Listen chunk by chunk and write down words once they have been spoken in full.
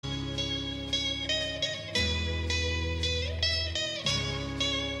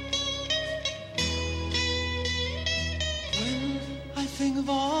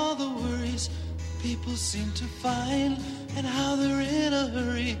people seem to find, and how they're in a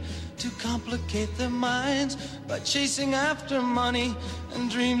hurry to complicate their minds by chasing after money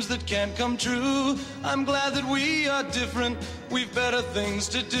and dreams that can't come true. I'm glad that we are different, we've better things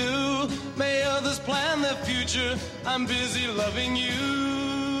to do. May others plan their future, I'm busy loving you.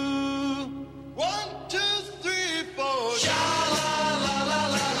 1, 2, 3, 4.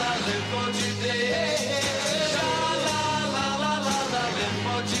 Sha-la-la-la-la-la, live for today. Sha-la-la-la-la-la, live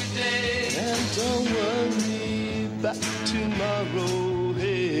for today. And don't worry about tomorrow.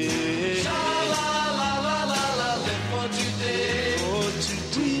 Hey. Sha-la-la-la-la-la, live for today. For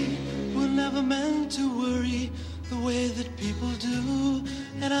today. We were never meant to worry the way that people do.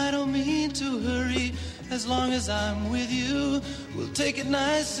 And I don't mean to hurry, as long as I'm with you. We'll take it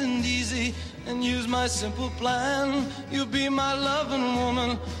nice and easy and use my simple plan. You'll be my loving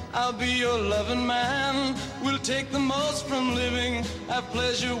woman, I'll be your loving man. We'll take the most from living, have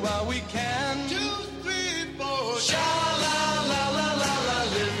pleasure while we can. 2, 3, 4. Sha-la-la-la-la-la,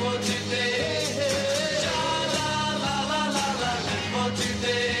 live for today. Sha-la-la-la-la-la, live for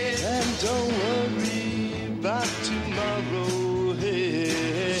today. And don't worry about tomorrow.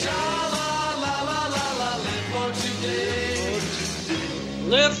 Hey. Sha-la-la-la-la-la, live for today.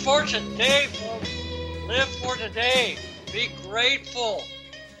 Live for today, folks. Live for today. Be grateful.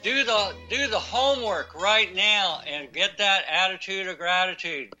 Do the homework right now and get that attitude of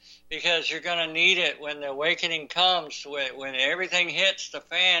gratitude, because you're going to need it when the awakening comes. When everything hits the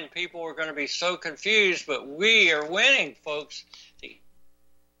fan, people are going to be so confused, but we are winning, folks. The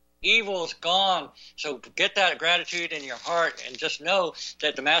evil is gone. So get that gratitude in your heart and just know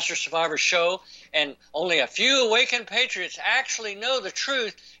that the Master Survivor Show and only a few awakened patriots actually know the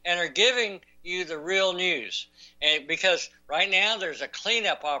truth and are giving you the real news. And because right now there's a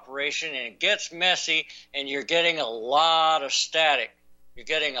cleanup operation and it gets messy and you're getting a lot of static. You're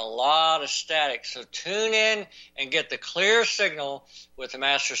getting a lot of static. So tune in and get the clear signal with the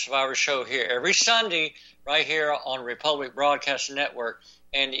Master Survivor Show here every Sunday right here on Republic Broadcasting Network.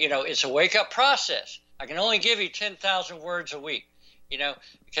 And, you know, it's a wake-up process. I can only give you 10,000 words a week, you know,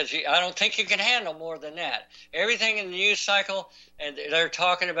 because I don't think you can handle more than that. Everything in the news cycle and they're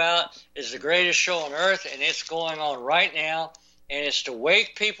talking about is the greatest show on earth, and it's going on right now, and it's to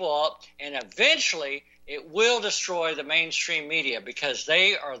wake people up, and eventually it will destroy the mainstream media because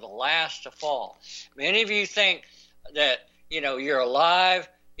they are the last to fall. Many of you think that, you know, you're alive.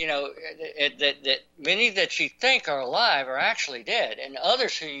 You know, that many that you think are alive are actually dead, and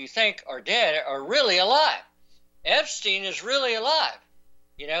others who you think are dead are really alive. Epstein is really alive.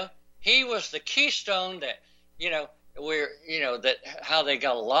 You know, he was the keystone that, you know, that how they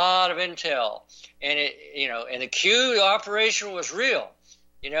got a lot of intel, and and the Q operation was real,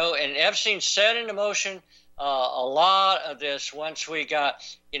 you know, and Epstein set into motion a lot of this once we got,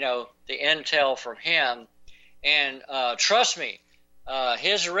 you know, the intel from him, and trust me.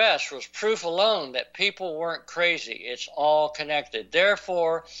 His arrest was proof alone that people weren't crazy. It's all connected.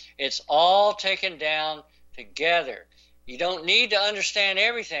 Therefore, it's all taken down together. You don't need to understand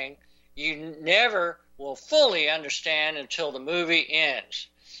everything. You never will fully understand until the movie ends.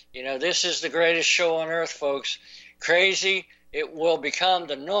 You know, this is the greatest show on earth, folks. Crazy, it will become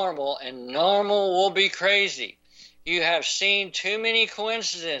the normal, and normal will be crazy. You have seen too many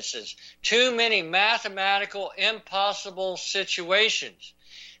coincidences, too many mathematical impossible situations.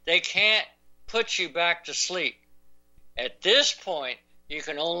 They can't put you back to sleep. At this point, you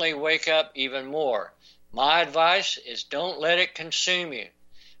can only wake up even more. My advice is don't let it consume you.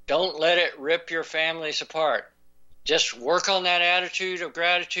 Don't let it rip your families apart. Just work on that attitude of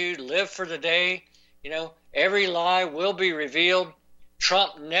gratitude. Live for the day. You know, every lie will be revealed.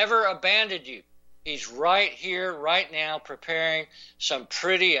 Trump never abandoned you. He's right here, right now, preparing some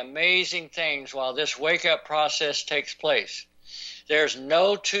pretty amazing things while this wake-up process takes place. There's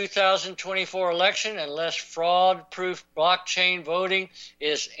no 2024 election unless fraud-proof blockchain voting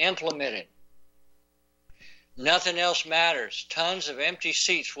is implemented. Nothing else matters. Tons of empty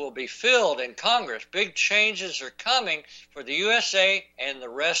seats will be filled in Congress. Big changes are coming for the USA and the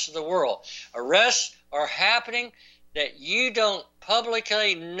rest of the world. Arrests are happening that you don't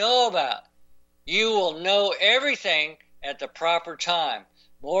publicly know about. You will know everything at the proper time.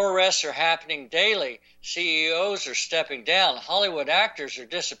 More arrests are happening daily. CEOs are stepping down. Hollywood actors are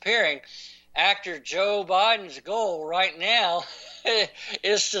disappearing. Actor Joe Biden's goal right now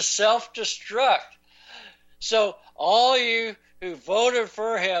is to self-destruct. So all you who voted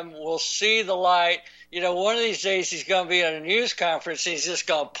for him will see the light. You know, one of these days he's going to be at a news conference. He's just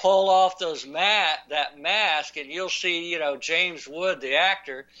going to pull off that mask, and you'll see, you know, James Wood, the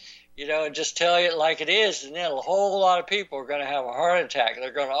actor, you know, and just tell it like it is, and then a whole lot of people are going to have a heart attack.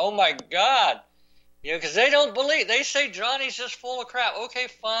 They're going to, oh, my God, You know, because they don't believe. They say Johnny's just full of crap. Okay,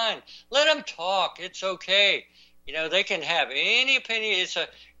 fine. Let them talk. It's okay. You know, they can have any opinion.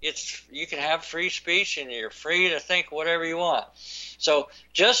 You can have free speech, and you're free to think whatever you want. So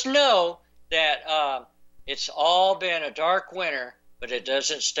just know that it's all been a dark winter, but it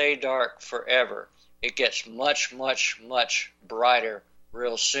doesn't stay dark forever. It gets much, much, much brighter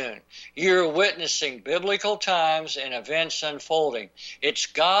real soon. You're witnessing biblical times and events unfolding. It's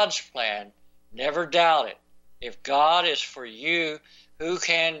God's plan. Never doubt it. If God is for you, who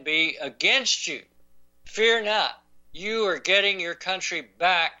can be against you? Fear not. You are getting your country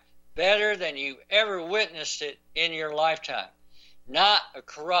back better than you ever witnessed it in your lifetime. Not a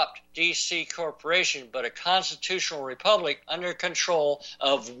corrupt D.C. corporation, but a constitutional republic under control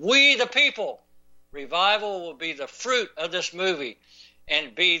of we the people. Revival will be the fruit of this movie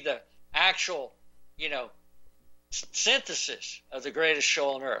and be the actual, synthesis of the greatest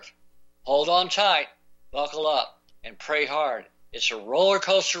show on earth. Hold on tight, buckle up, and pray hard. It's a roller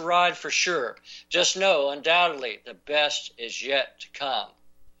coaster ride for sure. Just know, undoubtedly, the best is yet to come.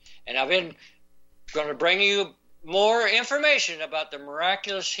 And I've been going to bring you more information about the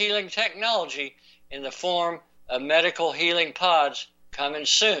miraculous healing technology in the form of medical healing pods coming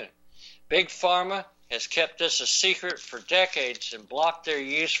soon. Big Pharma has kept this a secret for decades and blocked their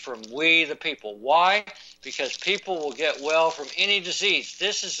use from we the people. Why? Because people will get well from any disease.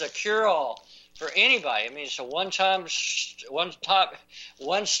 This is a cure-all for anybody. I mean, it's a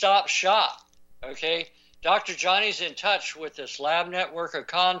one-stop shop, okay? Dr. Johnny's in touch with this lab network of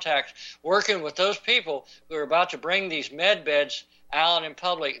contacts, working with those people who are about to bring these med beds out in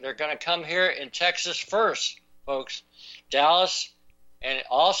public. They're going to come here in Texas first, folks. Dallas and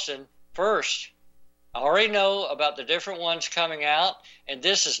Austin first. I already know about the different ones coming out, and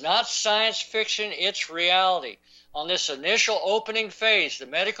this is not science fiction, it's reality. On this initial opening phase, the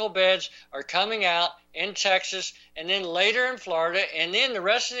medical beds are coming out in Texas, and then later in Florida, and then the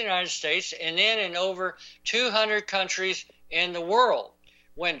rest of the United States, and then in over 200 countries in the world.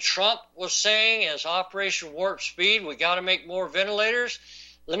 When Trump was saying as Operation Warp Speed, we got to make more ventilators,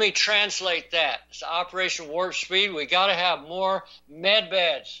 let me translate that. It's Operation Warp Speed, we got to have more med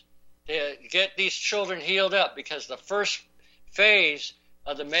beds to get these children healed up, because the first phase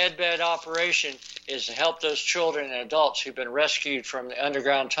of the medbed operation is to help those children and adults who've been rescued from the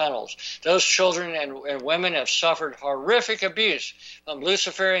underground tunnels. Those children and women have suffered horrific abuse from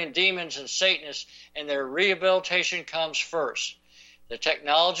Luciferian demons and Satanists, and their rehabilitation comes first. The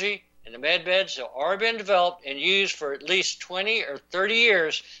technology and the medbeds have already been developed and used for at least 20 or 30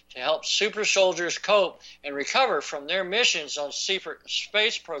 years to help super soldiers cope and recover from their missions on secret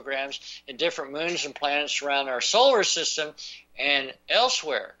space programs in different moons and planets around our solar system and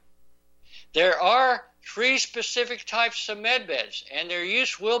elsewhere. There are 3 specific types of medbeds, and their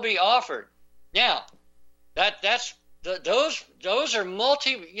use will be offered. Now, those are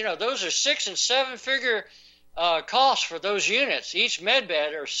those are 6 and 7 figure costs for those units. Each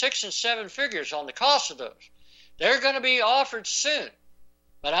medbed are 6 and 7 figures on the cost of those. They're going to be offered soon.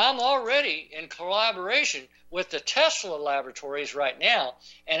 But I'm already in collaboration with the Tesla laboratories right now,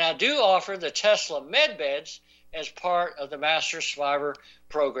 and I do offer the Tesla medbeds as part of the Master Survivor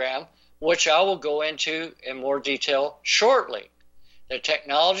program, which I will go into in more detail shortly. The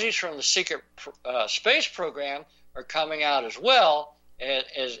technologies from the secret space program are coming out as well,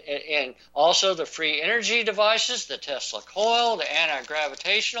 and also the free energy devices, the Tesla coil, the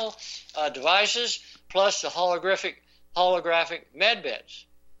anti-gravitational devices, plus the holographic medbeds.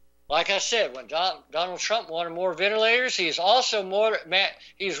 Like I said, when Donald Trump wanted more ventilators, he's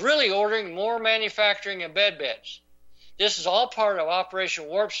really ordering more manufacturing of medbeds. This is all part of Operation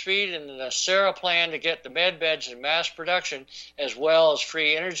Warp Speed and the Sarah plan to get the medbeds in mass production, as well as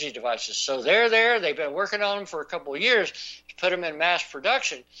free energy devices. So they're there. They've been working on them for a couple of years to put them in mass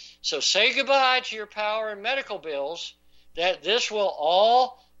production. So say goodbye to your power and medical bills. That this will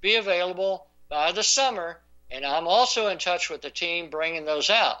all be available by the summer, and I'm also in touch with the team bringing those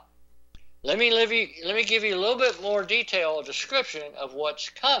out. Let me give you a little bit more detailed description of what's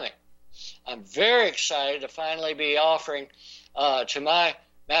coming. I'm very excited to finally be offering to my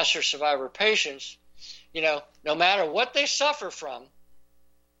Master Survivor patients, no matter what they suffer from,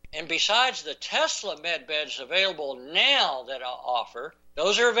 and besides the Tesla med beds available now that I'll offer,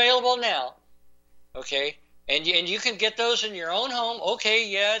 those are available now, okay? And you can get those in your own home. Okay,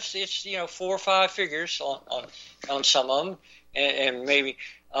 yeah, it's 4 or 5 figures on some of them, and maybe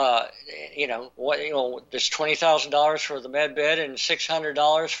there's $20,000 for the med bed and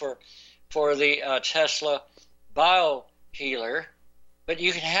 $600 for the Tesla bio healer. But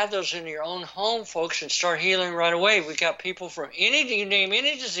you can have those in your own home, folks, and start healing right away. We got people from you name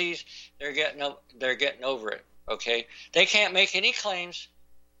any disease, they're getting over it. Okay, they can't make any claims,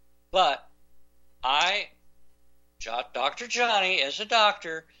 but Dr. Johnny, as a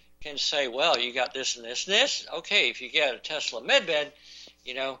doctor, can say, well, you got this and this and this. Okay, if you get a Tesla medbed,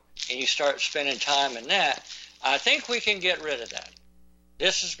 and you start spending time in that, I think we can get rid of that.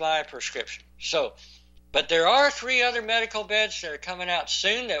 This is my prescription. So, but there are 3 other medical beds that are coming out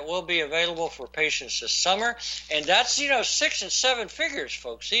soon that will be available for patients this summer, and that's 6 and 7 figures,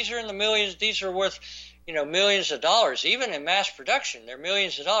 folks. These are in the millions. These are worth millions of dollars. Even in mass production, they're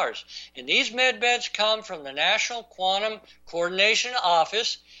millions of dollars. And these med beds come from the National Quantum Coordination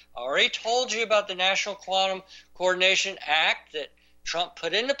Office. I already told you about the National Quantum Coordination Act that Trump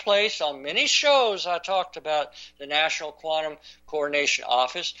put into place. On many shows I talked about the National Quantum Coordination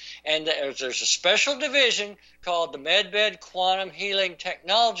Office, and there's a special division called the MedBed Quantum Healing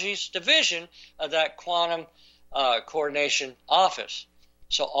Technologies Division of that Quantum Coordination Office.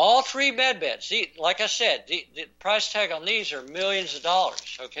 So all 3 med beds, like I said, the price tag on these are millions of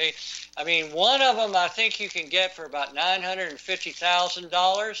dollars, okay? I mean, one of them I think you can get for about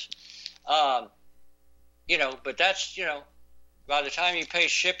 $950,000, but that's, by the time you pay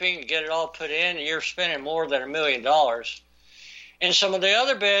shipping and get it all put in, you're spending more than $1 million. And some of the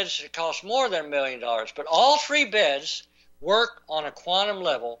other beds, it costs more than $1 million. But all 3 beds work on a quantum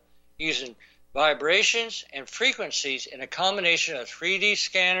level using vibrations and frequencies in a combination of 3D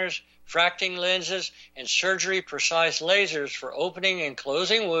scanners, fracting lenses, and surgery-precise lasers for opening and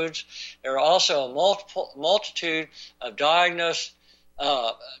closing wounds. There are also a multitude of diagnostic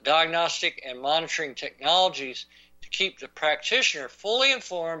and monitoring technologies to keep the practitioner fully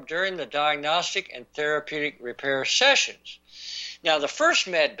informed during the diagnostic and therapeutic repair sessions. Now, the first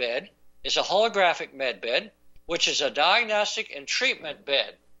med bed is a holographic med bed, which is a diagnostic and treatment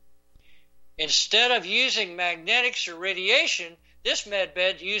bed. Instead of using magnetics or radiation, this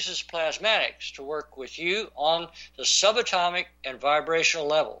medbed uses plasmatics to work with you on the subatomic and vibrational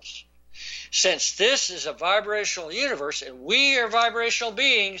levels. Since this is a vibrational universe and we are vibrational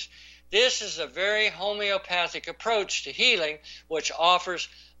beings, this is a very homeopathic approach to healing, which offers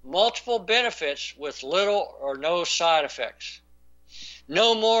multiple benefits with little or no side effects.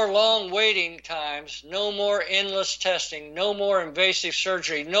 No more long waiting times, no more endless testing, no more invasive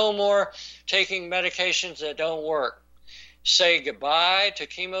surgery, no more taking medications that don't work. Say goodbye to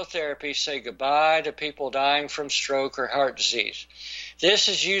chemotherapy, say goodbye to people dying from stroke or heart disease. This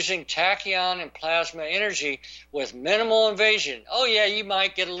is using tachyon and plasma energy with minimal invasion. Oh yeah, you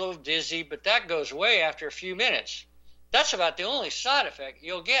might get a little dizzy, but that goes away after a few minutes. That's about the only side effect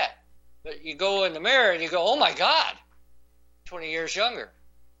you'll get. But you go in the mirror and you go, oh my God, 20 years younger.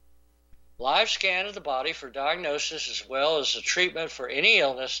 Live scan of the body for diagnosis as well as the treatment for any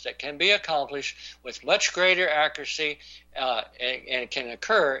illness that can be accomplished with much greater accuracy and can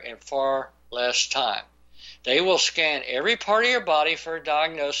occur in far less time. They will scan every part of your body for a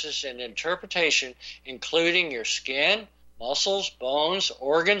diagnosis and interpretation, including your skin, muscles, bones,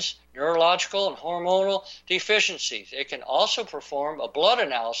 organs, neurological and hormonal deficiencies. It can also perform a blood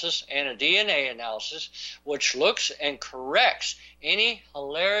analysis and a DNA analysis, which looks and corrects any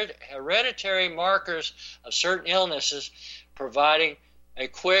hereditary markers of certain illnesses, providing a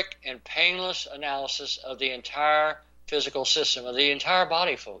quick and painless analysis of the entire physical system, of the entire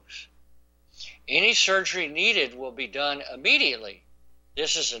body, folks. Any surgery needed will be done immediately.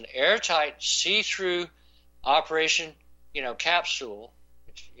 This is an airtight, see-through operation capsule,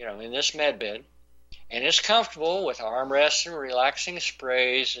 in this med bed, and it's comfortable with armrests and relaxing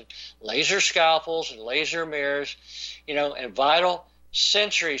sprays and laser scalpels and laser mirrors, and vital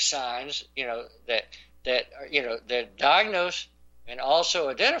sensory signs, that diagnose and also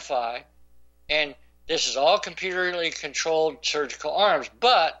identify. And this is all computerly controlled surgical arms,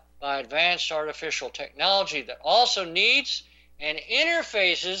 but by advanced artificial technology that also needs and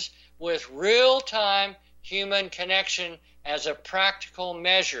interfaces with real-time human connection as a practical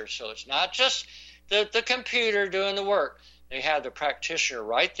measure. So it's not just the computer doing the work. They have the practitioner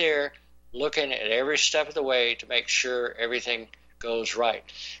right there looking at every step of the way to make sure everything goes right.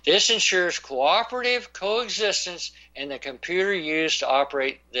 This ensures cooperative coexistence, and the computer used to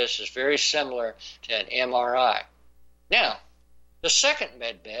operate this is very similar to an MRI. Now, the second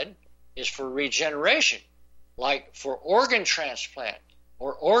med bed is for regeneration, like for organ transplant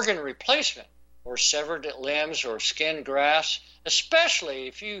or organ replacement, or severed limbs or skin grafts, especially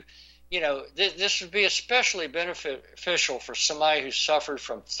if this would be especially beneficial for somebody who suffered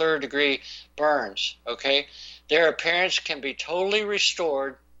from third-degree burns, okay? Their appearance can be totally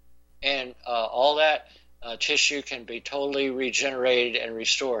restored, and all that tissue can be totally regenerated and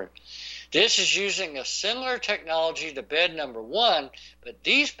restored. This is using a similar technology to bed number 1, but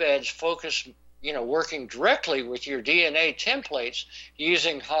these beds focus, working directly with your DNA templates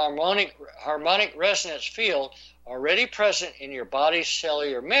using harmonic resonance field already present in your body's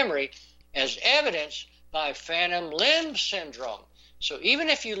cellular memory, as evidenced by phantom limb syndrome. So even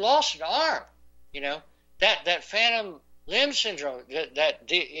if you lost an arm, that phantom limb syndrome, that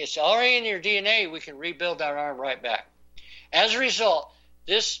it's already in your DNA, we can rebuild that arm right back. As a result,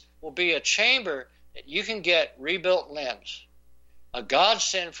 this will be a chamber that you can get rebuilt limbs, a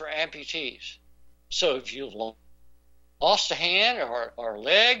godsend for amputees. So if you've lost a hand or a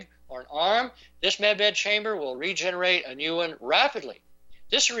leg or an arm, this medbed chamber will regenerate a new one rapidly.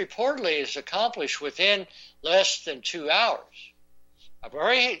 This reportedly is accomplished within less than 2 hours. I've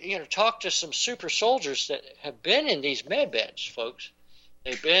already talked to some super soldiers that have been in these med beds, folks.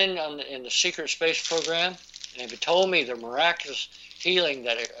 They've been in the secret space program, and they've told me the miraculous healing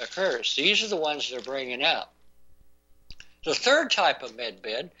that occurs. These are the ones they're bringing out. The third type of med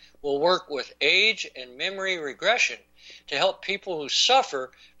bed will work with age and memory regression to help people who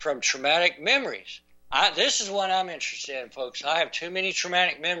suffer from traumatic memories. This is what I'm interested in, folks. I have too many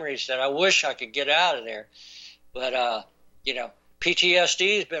traumatic memories that I wish I could get out of there. But,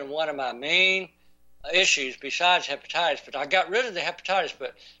 PTSD has been one of my main issues besides hepatitis. But I got rid of the hepatitis,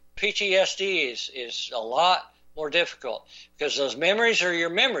 but PTSD is a lot more difficult because those memories are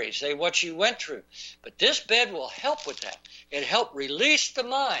your memories. They're what you went through. But this bed will help with that. It helps release the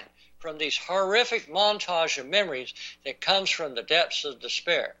mind from these horrific montage of memories that comes from the depths of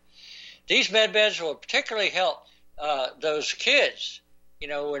despair. These med beds will particularly help those kids,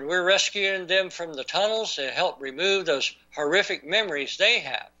 when we're rescuing them from the tunnels to help remove those horrific memories they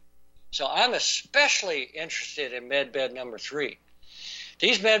have. So I'm especially interested in med bed number 3.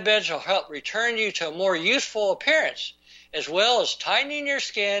 These med beds will help return you to a more youthful appearance, as well as tightening your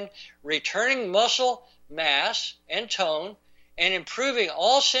skin, returning muscle mass and tone, and improving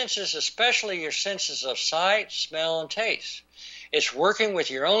all senses, especially your senses of sight, smell, and taste. It's working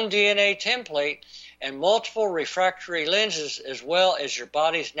with your own DNA template and multiple refractory lenses, as well as your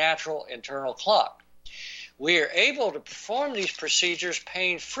body's natural internal clock. We are able to perform these procedures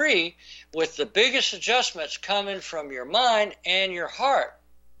pain-free, with the biggest adjustments coming from your mind and your heart.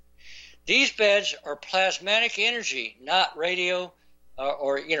 These beds are plasmatic energy, not radio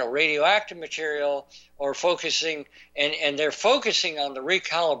or radioactive material, or focusing, and they're focusing on the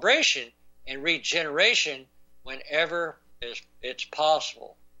recalibration and regeneration whenever it's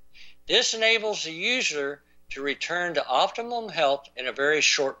possible. This enables the user to return to optimum health in a very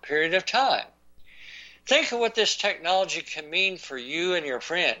short period of time. Think of what this technology can mean for you and your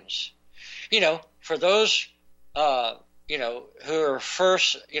friends. For those, who are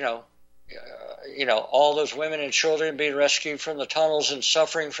first, all those women and children being rescued from the tunnels and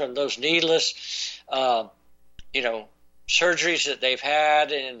suffering from those needless, surgeries that they've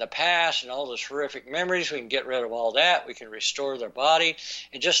had in the past and all those horrific memories. We can get rid of all that. We can restore their body.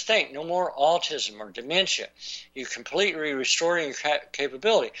 And just think, no more autism or dementia. You're completely restoring your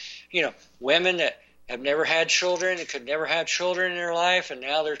capability. Women that have never had children and could never have children in their life, and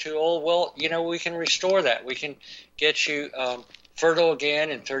now they're too old. Well, we can restore that. We can get you fertile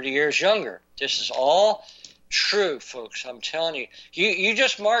again and 30 years younger. This is all true, folks. I'm telling you. You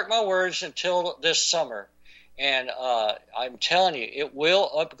just mark my words until this summer. And I'm telling you, it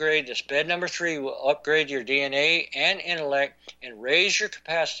will upgrade. This bed number 3 will upgrade your DNA and intellect and raise your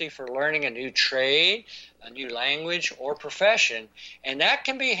capacity for learning a new trade, a new language, or profession. And that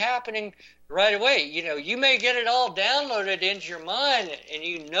can be happening right away. You may get it all downloaded into your mind,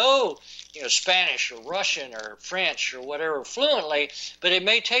 and Spanish or Russian or French or whatever fluently, but it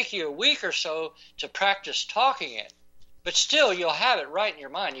may take you a week or so to practice talking it. But still, you'll have it right in your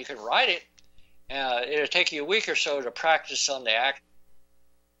mind. You can write it. It'll take you a week or so to practice on the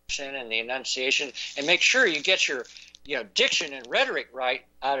accent and the enunciation, and make sure you get your diction and rhetoric right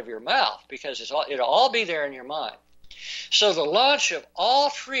out of your mouth, because it'll all be there in your mind. So the launch of all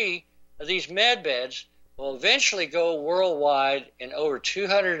 3 of these med beds will eventually go worldwide in over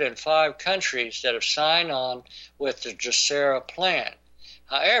 205 countries that have signed on with the Jacera plan.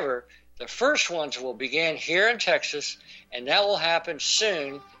 However, the first ones will begin here in Texas, and that will happen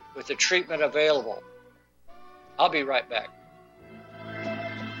soon with the treatment available. I'll be right back.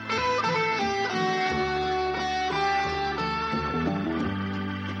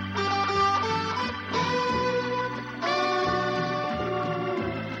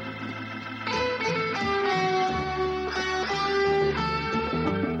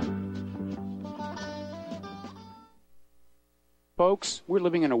 Folks, we're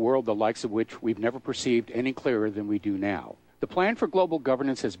living in a world the likes of which we've never perceived any clearer than we do now. The plan for global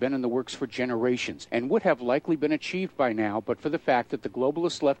governance has been in the works for generations and would have likely been achieved by now but for the fact that the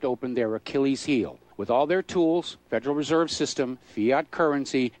globalists left open their Achilles heel. With all their tools, Federal Reserve System, fiat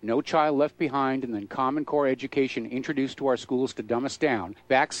currency, no child left behind, and then Common Core education introduced to our schools to dumb us down,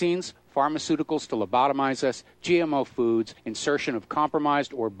 vaccines, pharmaceuticals to lobotomize us, GMO foods, insertion of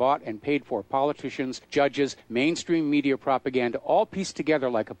compromised or bought and paid for politicians, judges, mainstream media propaganda, all pieced together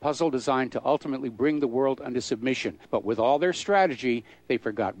like a puzzle designed to ultimately bring the world under submission. But with all their strategy, they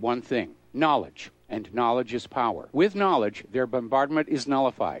forgot one thing: knowledge. And knowledge is power. With knowledge, their bombardment is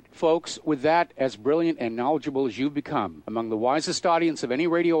nullified. Folks, with that, as brilliant and knowledgeable as you've become, among the wisest audience of any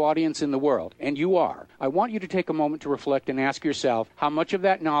radio audience in the world, and you are, I want you to take a moment to reflect and ask yourself, how much of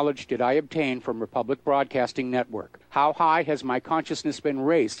that knowledge did I obtain from Republic Broadcasting Network? How high has my consciousness been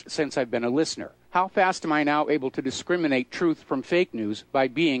raised since I've been a listener? How fast am I now able to discriminate truth from fake news by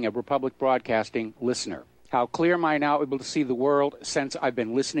being a Republic Broadcasting listener? How clear am I now able to see the world since I've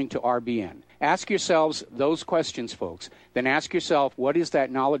been listening to RBN? Ask yourselves those questions, folks. Then ask yourself, what is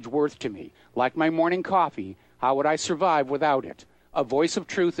that knowledge worth to me? Like my morning coffee, how would I survive without it? A voice of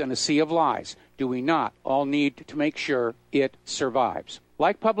truth in a sea of lies. Do we not all need to make sure it survives?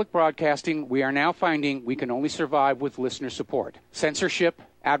 Like public broadcasting, we are now finding we can only survive with listener support. Censorship,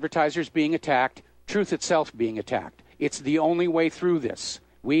 advertisers being attacked, truth itself being attacked. It's the only way through this.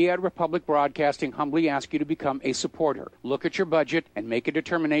 We at Republic Broadcasting humbly ask you to become a supporter. Look at your budget and make a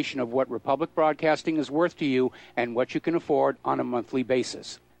determination of what Republic Broadcasting is worth to you and what you can afford on a monthly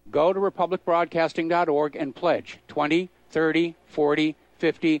basis. Go to republicbroadcasting.org and pledge $20, $30, $40,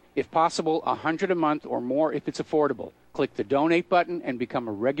 $50, if possible, $100 a month or more if it's affordable. Click the donate button and become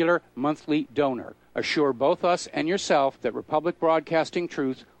a regular monthly donor. Assure both us and yourself that Republic Broadcasting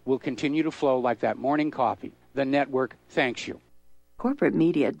truth will continue to flow like that morning coffee. The network thanks you. Corporate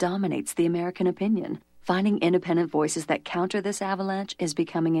media dominates the American opinion. Finding independent voices that counter this avalanche is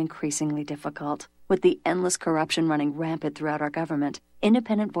becoming increasingly difficult. With the endless corruption running rampant throughout our government,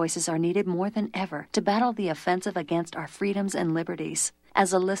 independent voices are needed more than ever to battle the offensive against our freedoms and liberties.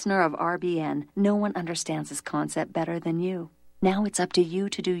 As a listener of RBN, no one understands this concept better than you. Now it's up to you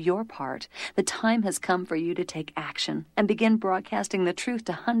to do your part. The time has come for you to take action and begin broadcasting the truth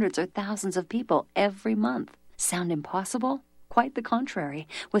to hundreds or thousands of people every month. Sound impossible? Quite the contrary.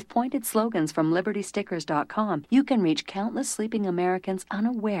 With pointed slogans from LibertyStickers.com, you can reach countless sleeping Americans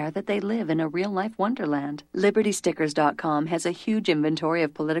unaware that they live in a real-life wonderland. LibertyStickers.com has a huge inventory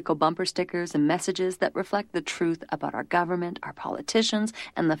of political bumper stickers and messages that reflect the truth about our government, our politicians,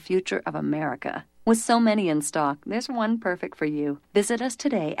 and the future of America. With so many in stock, there's one perfect for you. Visit us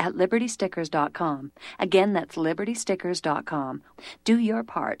today at LibertyStickers.com. Again, that's LibertyStickers.com. Do your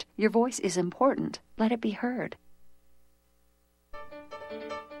part. Your voice is important. Let it be heard.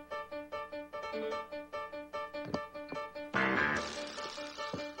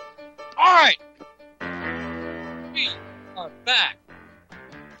 All right, we are back.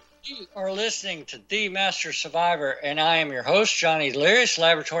 You are listening to The Master Survivor, and I am your host, Johnny Delirious,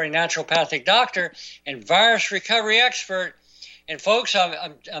 laboratory naturopathic doctor and virus recovery expert. And folks,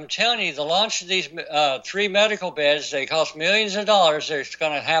 I'm telling you, the launch of these 3 medical beds, they cost millions of dollars. It's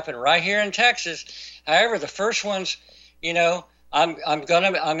going to happen right here in Texas. However, the first ones, I'm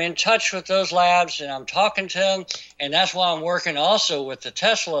in touch with those labs and I'm talking to them, and that's why I'm working also with the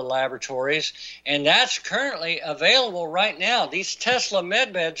Tesla laboratories, and that's currently available right now. These Tesla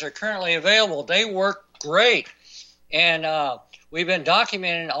med beds are currently available. They work great, and we've been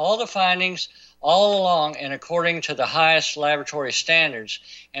documenting all the findings all along and according to the highest laboratory standards.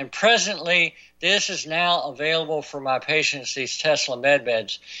 And presently, this is now available for my patients, these Tesla med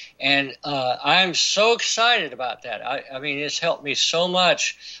beds. And I'm so excited about that. I mean, it's helped me so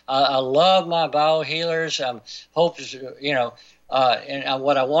much. I love my biohealers. And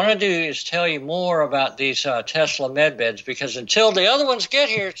what I want to do is tell you more about these Tesla med beds, because until the other ones get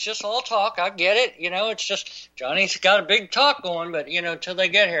here, it's just all talk. I get it. It's just Johnny's got a big talk going, but, until they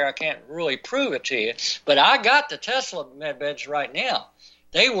get here, I can't really prove it to you. But I got the Tesla med beds right now.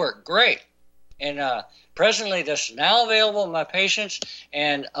 They work great. And presently, this is now available to my patients,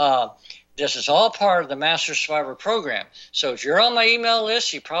 and this is all part of the Master Survivor program. So if you're on my email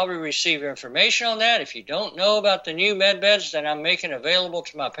list, you probably receive information on that. If you don't know about the new med beds that I'm making available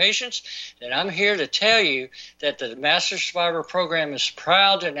to my patients, then I'm here to tell you that the Master Survivor program is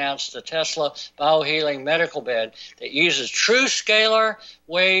proud to announce the Tesla Biohealing Medical Bed that uses true scalar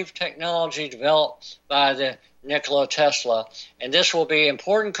wave technology developed by the Nikola Tesla. And this will be an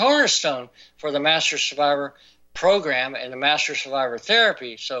important cornerstone for the Master Survivor program and the Master Survivor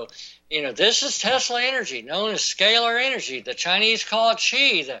therapy. So This is Tesla energy, known as scalar energy. The Chinese call it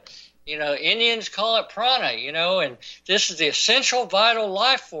qi. The Indians call it prana. And this is the essential vital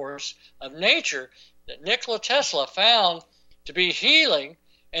life force of nature that Nikola Tesla found to be healing,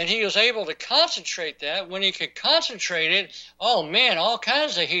 and he was able to concentrate that. When he could concentrate it, oh man, all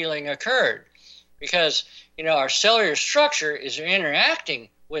kinds of healing occurred, because our cellular structure is interacting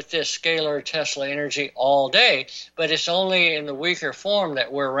with this scalar Tesla energy all day, but it's only in the weaker form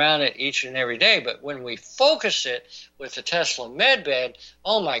that we're around it each and every day. But when we focus it with the Tesla medbed,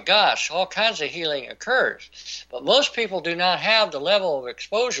 oh my gosh, all kinds of healing occurs. But most people do not have the level of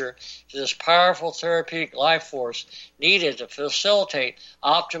exposure to this powerful therapeutic life force needed to facilitate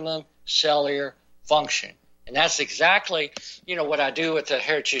optimum cellular function. And that's exactly, what I do with the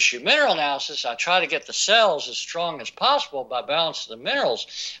hair tissue mineral analysis. I try to get the cells as strong as possible by balancing the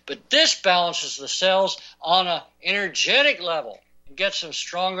minerals. But this balances the cells on an energetic level and gets them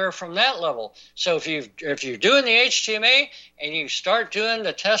stronger from that level. So if you're doing the HTMA and you start doing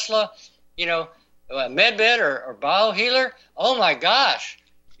the Tesla, medbed or biohealer, oh my gosh,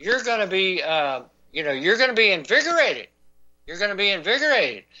 you're going to be, you're going to be invigorated. You're going to be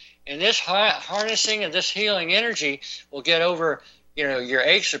invigorated. And this harnessing of this healing energy will get over, your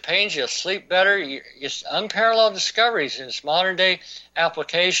aches or pains. You'll sleep better. It's unparalleled discoveries in its modern day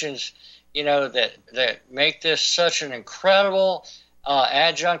applications, that make this such an incredible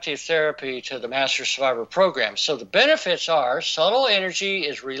adjunctive therapy to the Master Survivor program. So the benefits are subtle energy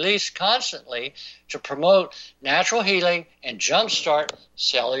is released constantly to promote natural healing and jumpstart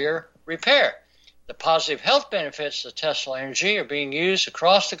cellular repair. The positive health benefits of Tesla energy are being used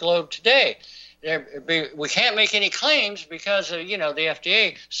across the globe today. We can't make any claims because of, the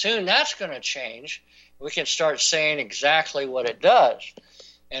FDA. Soon that's going to change. We can start saying exactly what it does.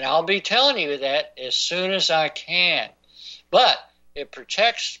 And I'll be telling you that as soon as I can. But it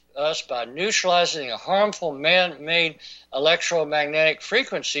protects us by neutralizing the harmful man-made electromagnetic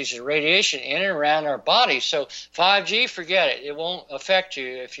frequencies and radiation in and around our body. So 5G, forget it. It won't affect you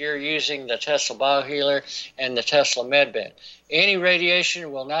if you're using the Tesla Biohealer and the Tesla MedBed. Any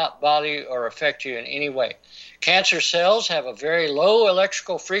radiation will not bother you or affect you in any way. Cancer cells have a very low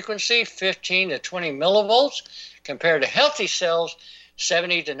electrical frequency, 15 to 20 millivolts, compared to healthy cells,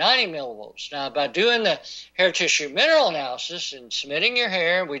 70 to 90 millivolts. Now, by doing the hair tissue mineral analysis and submitting your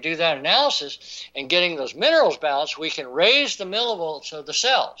hair, we do that analysis and getting those minerals balanced, we can raise the millivolts of the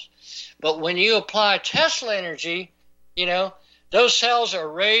cells. But when you apply Tesla energy, those cells are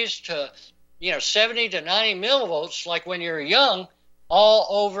raised to, 70 to 90 millivolts like when you're young, all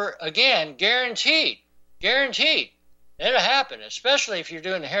over again, guaranteed. It'll happen, especially if you're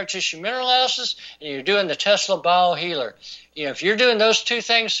doing the hair tissue mineral analysis and you're doing the Tesla Biohealer. If you're doing those two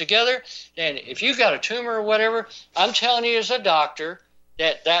things together, then if you've got a tumor or whatever, I'm telling you as a doctor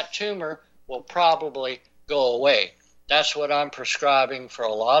that tumor will probably go away. That's what I'm prescribing for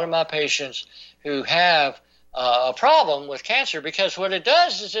a lot of my patients who have a problem with cancer, because what it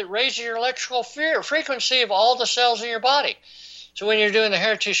does is it raises your electrical frequency of all the cells in your body. So when you're doing the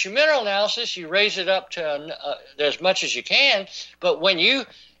hair tissue mineral analysis, you raise it up to as much as you can. But when you,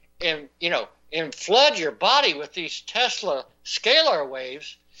 flood your body with these Tesla scalar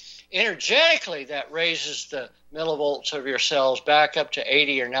waves, energetically that raises the millivolts of your cells back up to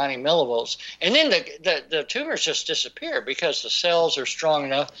 80 or 90 millivolts. And then the tumors just disappear because the cells are strong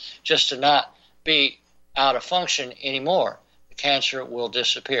enough just to not be out of function anymore. The cancer will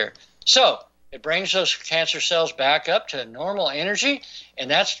disappear. So it brings those cancer cells back up to normal energy,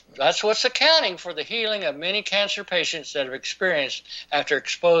 and that's what's accounting for the healing of many cancer patients that have experienced after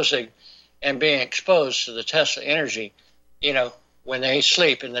exposing and being exposed to the Tesla energy, when they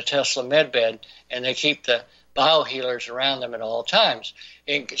sleep in the Tesla medbed and they keep the biohealers around them at all times.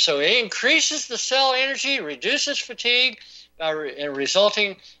 And so it increases the cell energy, reduces fatigue,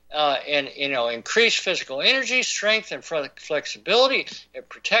 resulting in increased physical energy, strength, and flexibility. It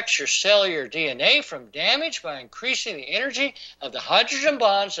protects your cellular DNA from damage by increasing the energy of the hydrogen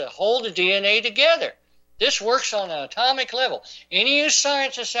bonds that hold the DNA together. This works on an atomic level. Any of you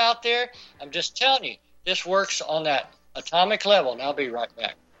scientists out there, I'm just telling you, this works on that atomic level. And I'll be right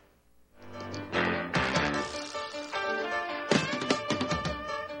back.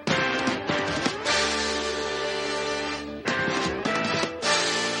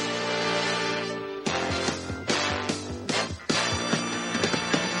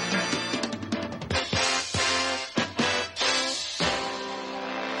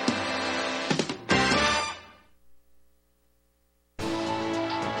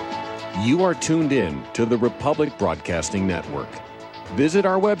 You are tuned in to the Republic Broadcasting Network. Visit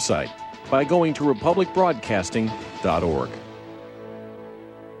our website by going to republicbroadcasting.org.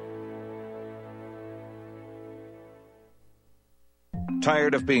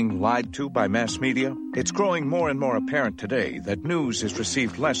 Tired of being lied to by mass media? It's growing more and more apparent today that news is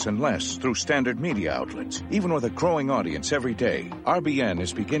received less and less through standard media outlets. Even with a growing audience every day, RBN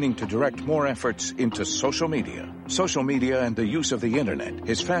is beginning to direct more efforts into social media. Social media and the use of the internet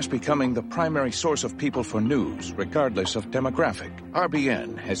is fast becoming the primary source of people for news, regardless of demographic.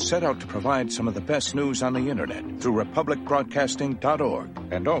 RBN has set out to provide some of the best news on the internet through republicbroadcasting.org,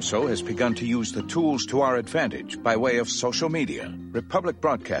 and also has begun to use the tools to our advantage by way of social media. Republic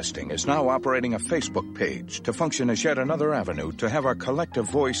Broadcasting is now operating a Facebook page to function as yet another avenue to have our collective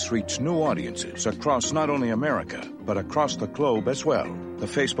voice reach new audiences across not only America, but across the globe as well. The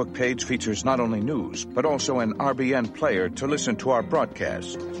Facebook page features not only news, but also an RBN player to listen to our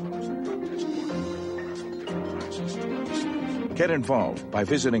broadcast. Get involved by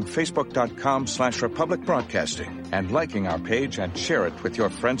visiting facebook.com/Republic Broadcasting and liking our page and share it with your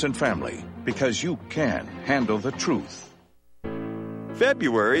friends and family, because you can handle the truth.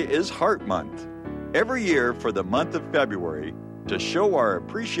 February is Heart Month. Every year for the month of February, to show our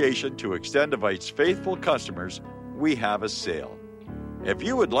appreciation to Extendivite's faithful customers, we have a sale. If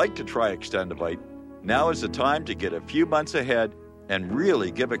you would like to try Extendivite, now is the time to get a few months ahead and really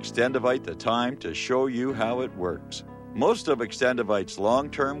give Extendivite the time to show you how it works. Most of Extendivite's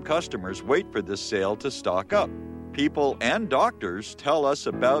long-term customers wait for this sale to stock up. People and doctors tell us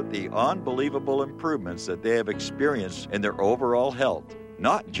about the unbelievable improvements that they have experienced in their overall health,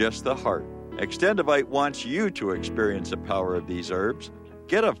 not just the heart. Extendivite wants you to experience the power of these herbs.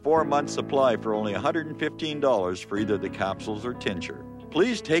 Get a 4-month supply for only $115 for either the capsules or tincture.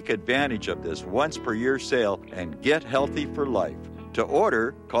 Please take advantage of this once-per-year sale and get healthy for life. To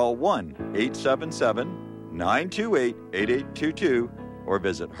order, call 1-877-928-8822 or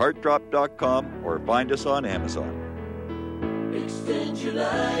visit heartdrop.com or find us on Amazon. Extend your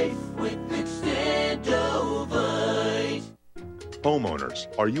life with Extendovite. Homeowners,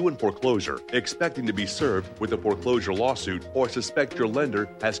 are you in foreclosure, expecting to be served with a foreclosure lawsuit, or suspect your lender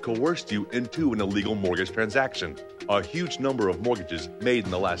has coerced you into an illegal mortgage transaction? A huge number of mortgages made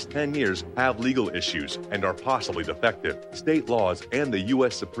in the last 10 years have legal issues and are possibly defective. State laws and the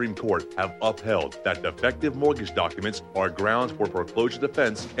U.S. Supreme Court have upheld that defective mortgage documents are grounds for foreclosure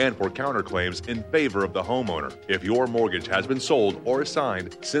defense and for counterclaims in favor of the homeowner. If your mortgage has been sold or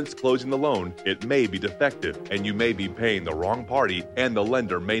assigned since closing the loan, it may be defective and you may be paying the wrong party, and the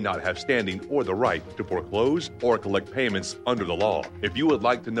lender may not have standing or the right to foreclose or collect payments under the law. If you would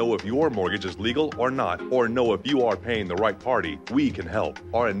like to know if your mortgage is legal or not, or know if you are paying the right party, we can help.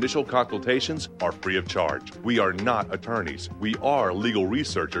 Our initial consultations are free of charge. We are not attorneys. We are legal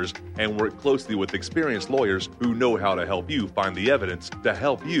researchers and work closely with experienced lawyers who know how to help you find the evidence to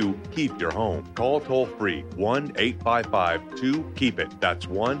help you keep your home. Call toll-free 1-855-2-KEEP-IT. That's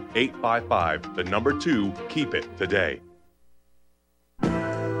 1-855-2-KEEP-IT today.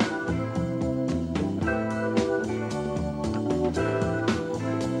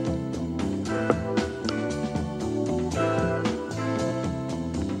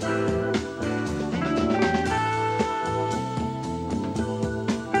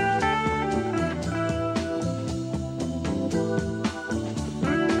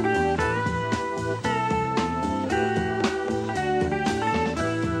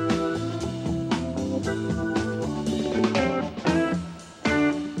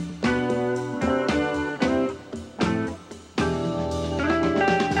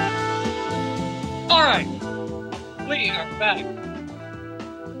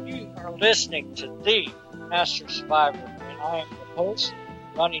 Listening to The Master Survivor, and I am the host,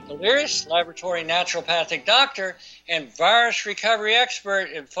 Ronnie Delirious, laboratory naturopathic doctor and virus recovery expert.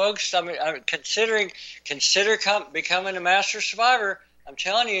 And folks, I'm consider becoming a Master Survivor. I'm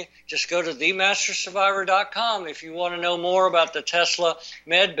telling you, just go to themastersurvivor.com if you want to know more about the Tesla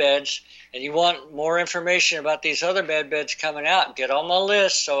med beds and you want more information about these other med beds coming out. Get on my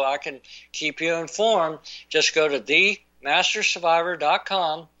list so I can keep you informed. Just go to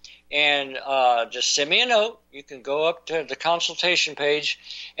themastersurvivor.com. And just send me a note. You can go up to the consultation page.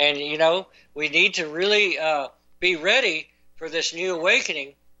 And, you know, we need to really be ready for this new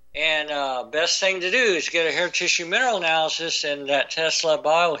awakening. And best thing to do is get a hair tissue mineral analysis and that Tesla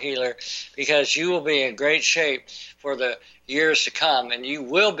biohealer, because you will be in great shape for the years to come. And you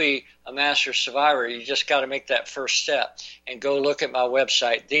will be a Master Survivor. You just got to make that first step and go look at my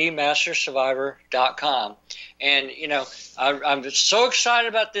website, themastersurvivor.com. And, you know, I'm so excited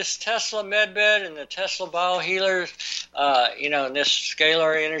about this Tesla MedBed and the Tesla Biohealer, you know, and this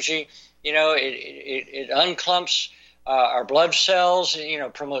scalar energy. You know, it unclumps our blood cells, and, you know,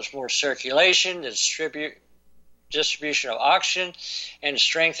 promotes more circulation, distribution of oxygen and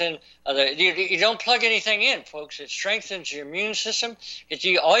strengthen you don't plug anything in, folks. It strengthens your immune system.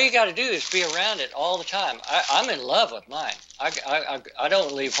 All you got to do is be around it all the time. I'm in love with mine. I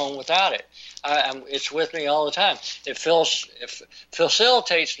don't leave home without it. It's with me all the time. It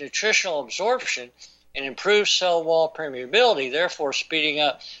facilitates nutritional absorption and improves cell wall permeability, therefore speeding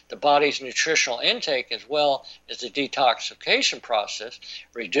up the body's nutritional intake as well as the detoxification process,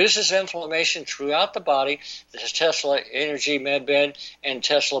 reduces inflammation throughout the body. The Tesla Energy Medbed and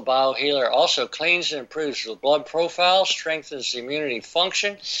Tesla BioHealer also cleans and improves the blood profile, strengthens the immunity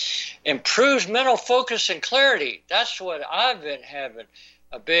function, improves mental focus and clarity. That's what I've been having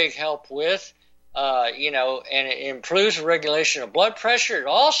a big help with. And it improves the regulation of blood pressure. It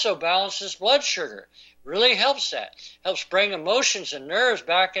also balances blood sugar. Really helps that. Helps bring emotions and nerves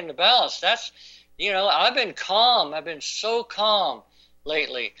back into balance. That's, I've been calm. I've been so calm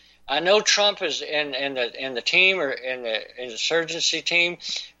lately. I know Trump is and the team or and the insurgency team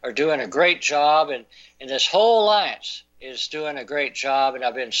are doing a great job, and this whole alliance is doing a great job, and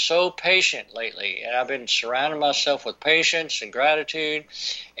I've been so patient lately, and I've been surrounding myself with patience and gratitude,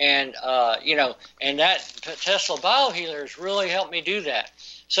 and and that Tesla BioHealer has really helped me do that.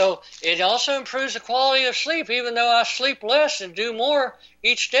 So it also improves the quality of sleep, even though I sleep less and do more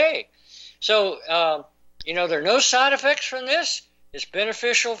each day. So there are no side effects from this. It's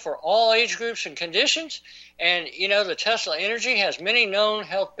beneficial for all age groups and conditions. And, the Tesla Energy has many known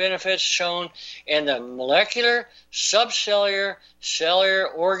health benefits shown in the molecular, subcellular, cellular,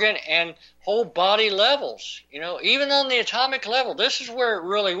 organ, and whole body levels. Even on the atomic level, this is where it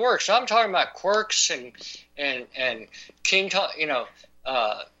really works. I'm talking about quarks and the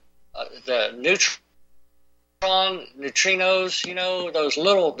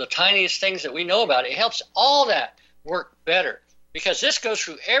neutrinos, the tiniest things that we know about. It helps all that work better. Because this goes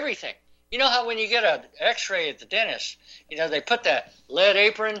through everything. You know how when you get an x-ray at the dentist, they put that lead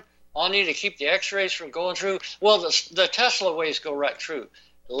apron on you to keep the x-rays from going through? Well, the Tesla waves go right through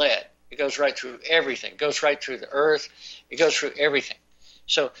lead. It goes right through everything. It goes right through the earth. It goes through everything.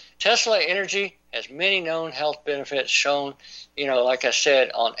 So Tesla Energy has many known health benefits shown, like I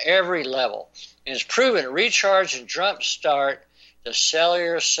said, on every level. And it's proven to recharge and jumpstart the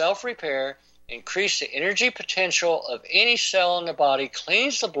cellular self-repair, increase the energy potential of any cell in the body,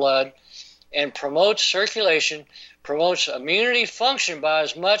 cleans the blood, and promotes circulation, promotes immunity function by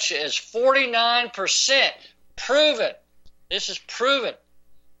as much as 49%. Proven. This is proven.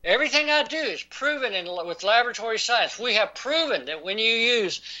 Everything I do is proven with laboratory science. We have proven that when you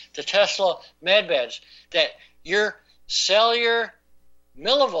use the Tesla MedBeds, that your cellular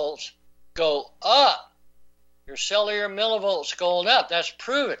millivolts go up. Your cellular millivolts going up. That's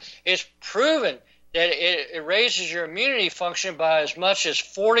proven. It's proven that it raises your immunity function by as much as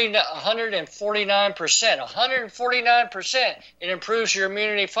 149%. 149%. It improves your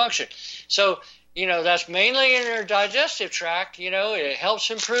immunity function. So, that's mainly in your digestive tract. It helps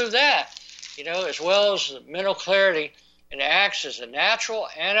improve that, as well as mental clarity, and acts as a natural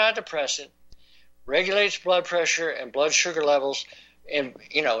antidepressant, regulates blood pressure and blood sugar levels, and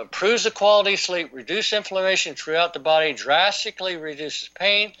improves the quality of sleep, reduces inflammation throughout the body, drastically reduces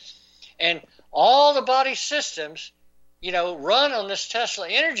pain, and all the body systems, run on this Tesla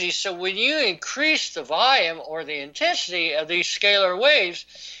Energy. So when you increase the volume or the intensity of these scalar waves,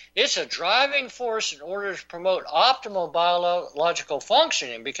 it's a driving force in order to promote optimal biological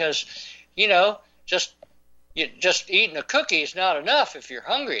functioning. Because just eating a cookie is not enough if you're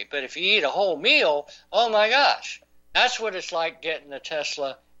hungry, but if you eat a whole meal, oh my gosh. That's what it's like getting the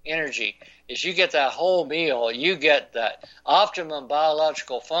Tesla Energy, is you get that whole meal, you get that optimum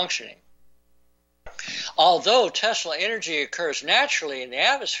biological functioning. Although Tesla Energy occurs naturally in the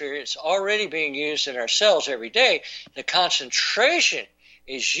atmosphere, it's already being used in our cells every day. The concentration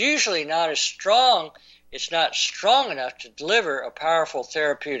is usually not as strong. It's not strong enough to deliver a powerful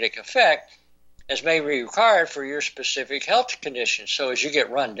therapeutic effect as may be required for your specific health condition. So as you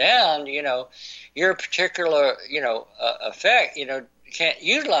get run down, your particular, effect, can't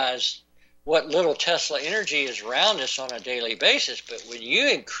utilize what little Tesla Energy is around us on a daily basis. But when you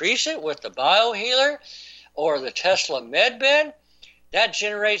increase it with the BioHealer or the Tesla MedBed, that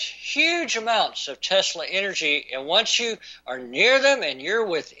generates huge amounts of Tesla Energy. And once you are near them and you're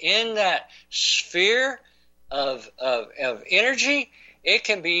within that sphere of energy, it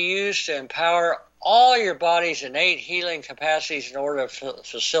can be used to empower all your body's innate healing capacities in order to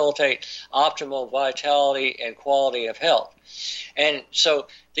facilitate optimal vitality and quality of health. And so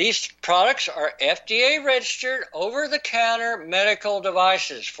These products are FDA registered over-the-counter medical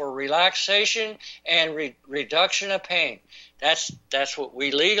devices for relaxation and reduction of pain. That's what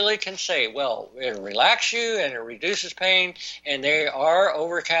we legally can say. Well, it'll relax you and it reduces pain, and they are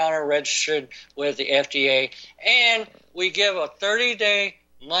over-the-counter registered with the FDA. And we give a 30-day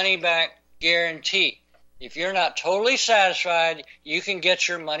money-back guarantee. If you're not totally satisfied, you can get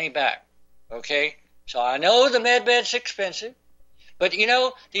your money back. Okay? So I know the med bed's expensive. But, you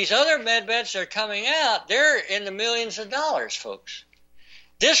know, these other med beds that are coming out, they're in the millions of dollars, folks.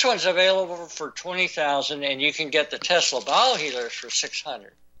 This one's available for $20,000, and you can get the Tesla Biohealers for $600.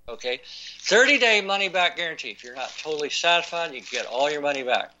 Okay, 30-day money-back guarantee. If you're not totally satisfied, you can get all your money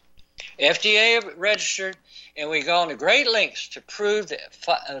back. FDA registered, and we go to great lengths to prove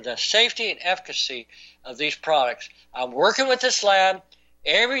the safety and efficacy of these products. I'm working with this lab.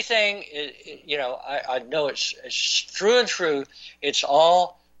 Everything, you know, I know it's through and through. It's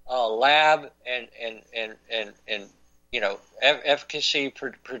all lab and you know, efficacy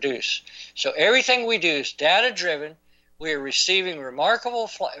produced. So everything we do is data driven. We are receiving remarkable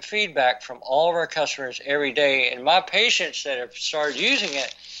feedback from all of our customers every day, and my patients that have started using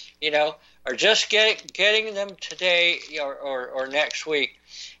it, you know, are just getting them today or next week.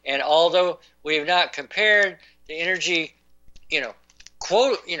 And although we've not compared the energy, you know,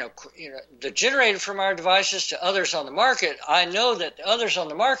 the generated from our devices to others on the market, I know that the others on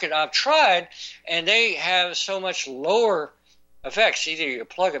the market I've tried, and they have so much lower effects. Either you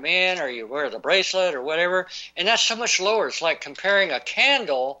plug them in or you wear the bracelet or whatever, and that's so much lower. It's like comparing a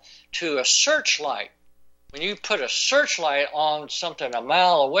candle to a searchlight. When you put a searchlight on something a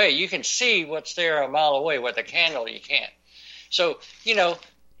mile away, you can see what's there a mile away. With a candle, you can't. So, you know,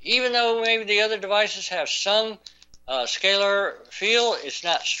 even though maybe the other devices have some scalar field, it's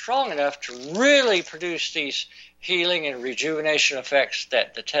not strong enough to really produce these healing and rejuvenation effects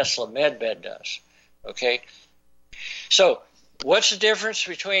that the Tesla MedBed does. Okay, so what's the difference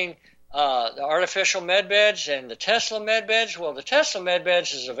between the artificial MedBeds and the Tesla MedBeds? Well, the Tesla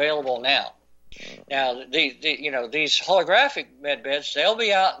MedBeds is available now. Now, you know, these holographic MedBeds, they'll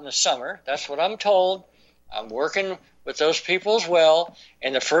be out in the summer. That's what I'm told. I'm working with those people as well,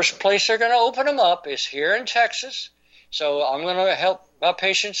 and the first place they're going to open them up is here in Texas. So I'm going to help my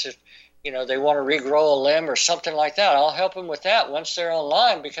patients if, you know, they want to regrow a limb or something like that. I'll help them with that once they're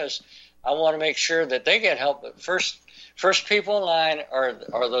online, because I want to make sure that they get help. But first people in line are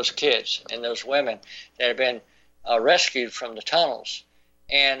those kids and those women that have been rescued from the tunnels,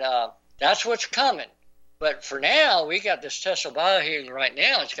 and that's what's coming. But for now, we got this Tesla Biohealing right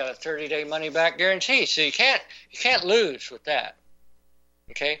now. It's got a 30-day money-back guarantee, so you can't lose with that.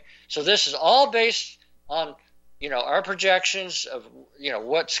 Okay, so this is all based on, you know, our projections of, you know,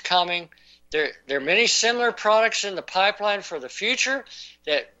 what's coming. There are many similar products in the pipeline for the future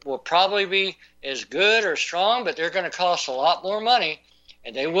that will probably be as good or strong, but they're going to cost a lot more money,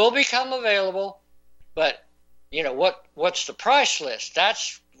 and they will become available. But, you know, what's the price list?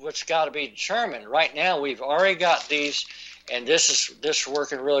 That's what's got to be determined. Right now, we've already got these, and this is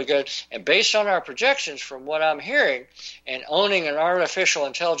working really good. And based on our projections, from what I'm hearing, and owning an artificial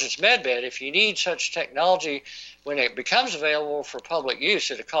intelligence medbed, if you need such technology when it becomes available for public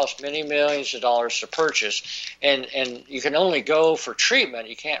use, it'll cost many millions of dollars to purchase, and you can only go for treatment.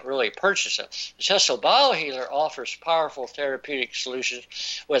 You can't really purchase it. The Tesla Biohealer offers powerful therapeutic solutions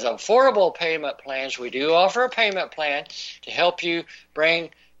with affordable payment plans. We do offer a payment plan to help you bring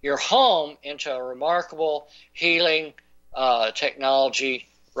your home into a remarkable healing technology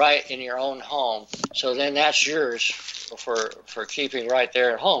right in your own home. So then that's yours for keeping right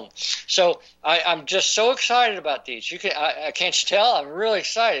there at home. So I'm just so excited about these. I can't tell. I'm really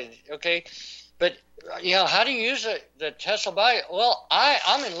excited. Okay, but you know, how do you use the Tesla Bio? Well,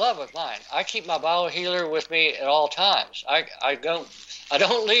 I'm in love with mine. I keep my Biohealer with me at all times. I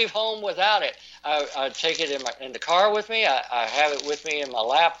don't leave home without it. I take it in the car with me. I have it with me in my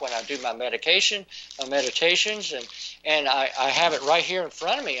lap when I do my meditations, and I have it right here in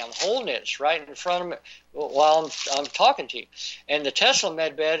front of me. I'm holding it. It's right in front of me while I'm talking to you. And the Tesla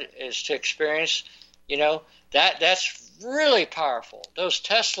MedBed is to experience, you know, that's really powerful. Those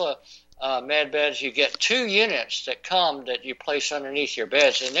Tesla med beds, you get 2 units that you place underneath your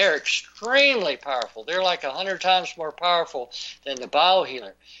beds, and they're extremely powerful. They're like 100 times more powerful than the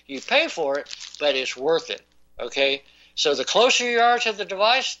Biohealer. You pay for it, but it's worth it. Okay, so the closer you are to the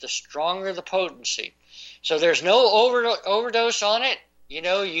device, the stronger the potency. So there's no overdose on it. You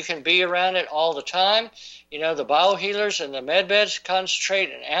know, you can be around it all the time. You know, the Biohealers and the med beds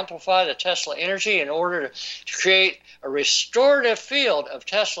concentrate and amplify the Tesla energy in order to create a restorative field of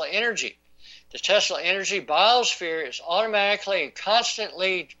Tesla energy. the Tesla Energy biosphere is automatically and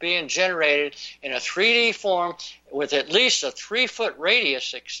constantly being generated in a 3D form with at least a 3-foot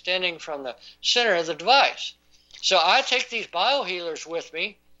radius extending from the center of the device. So I take these biohealers with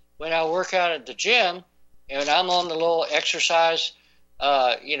me when I work out at the gym, and I'm on the little exercise,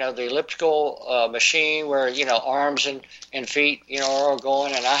 the elliptical machine where, arms and feet, are all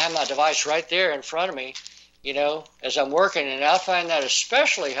going, and I have my device right there in front of me, as I'm working, and I find that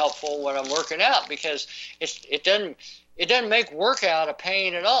especially helpful when I'm working out because it doesn't make workout a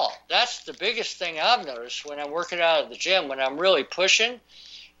pain at all. That's the biggest thing I've noticed when I'm working out at the gym. When I'm really pushing,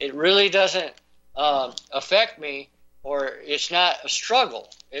 it really doesn't affect me, or it's not a struggle.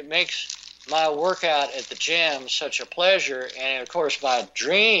 It makes my workout at the gym such a pleasure. And of course my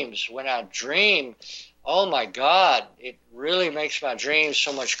dreams, when I dream, oh my God, it really makes my dreams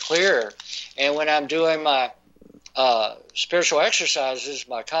so much clearer. And when I'm doing my spiritual exercises,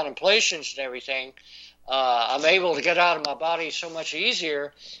 my contemplations and everything, I'm able to get out of my body so much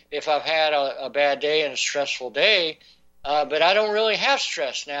easier if I've had a bad day and a stressful day. But I don't really have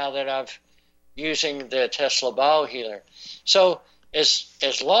stress now that I've using the Tesla biohealer. So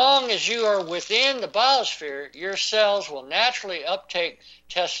as long as you are within the biosphere, your cells will naturally uptake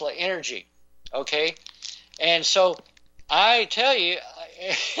Tesla energy. Okay? And so I tell you,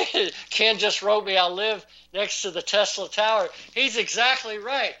 Ken just wrote me, I live next to the Tesla Tower. He's exactly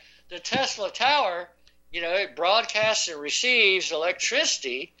right. The Tesla Tower, it broadcasts and receives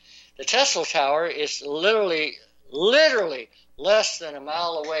electricity. The Tesla Tower is literally less than a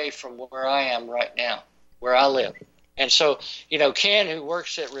mile away from where I am right now, where I live. And so, Ken, who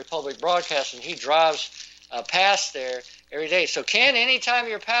works at Republic Broadcasting, he drives past there every day. So, Ken, anytime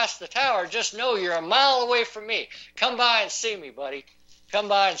you're past the tower, just know you're a mile away from me. Come by and see me, buddy. Come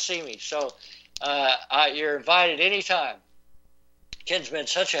by and see me. So you're invited anytime. Ken's been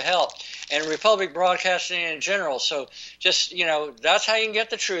such a help, and Republic Broadcasting in general. So just, that's how you can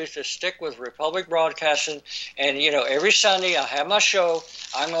get the truth, is stick with Republic Broadcasting. And, every Sunday I have my show.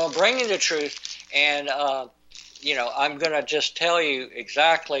 I'm going to bring you the truth, and, I'm going to just tell you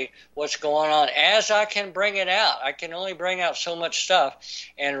exactly what's going on as I can bring it out. I can only bring out so much stuff.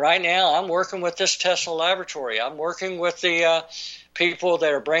 And right now I'm working with this Tesla laboratory. I'm working with the people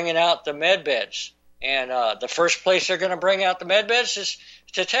that are bringing out the med beds. And the first place they're going to bring out the med beds is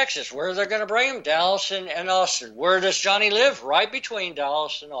to Texas. Where they're going to bring them? Dallas and Austin. Where does Johnny live? Right between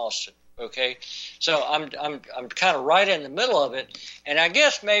Dallas and Austin. Okay, so I'm kind of right in the middle of it, and I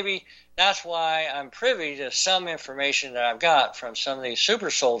guess maybe that's why I'm privy to some information that I've got from some of these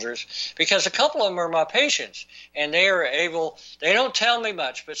super soldiers, because a couple of them are my patients, and they are able. They don't tell me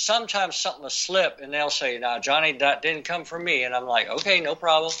much, but sometimes something will slip, and they'll say, "Now, Johnny, that didn't come from me," and I'm like, "Okay, no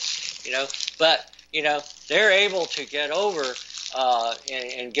problem," But they're able to get over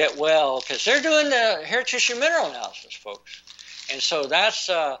and get well because they're doing the hair tissue mineral analysis, folks. And so that's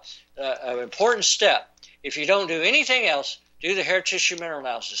an important step. If you don't do anything else, do the hair tissue mineral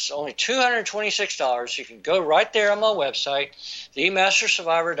analysis. It's only $226. You can go right there on my website,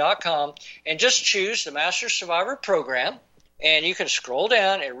 themastersurvivor.com, and just choose the Master Survivor program. And you can scroll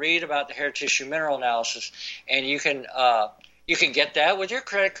down and read about the hair tissue mineral analysis. And you can get that with your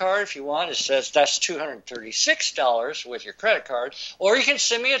credit card if you want. It says that's $236 with your credit card. Or you can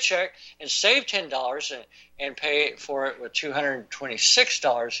send me a check and save $10 and pay for it with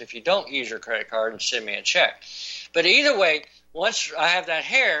 $226 if you don't use your credit card and send me a check. But either way, once I have that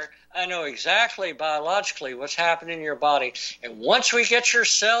hair, I know exactly biologically what's happening in your body. And once we get your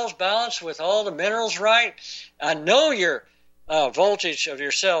cells balanced with all the minerals right, I know your voltage of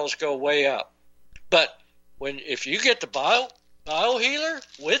your cells go way up. But if you get the biohealer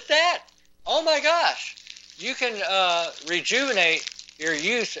with that, oh my gosh, you can rejuvenate your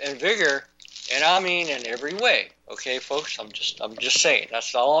youth and vigor, and I mean in every way. Okay, folks, I'm just saying.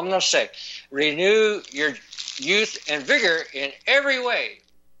 That's all I'm going to say. Renew your youth and vigor in every way,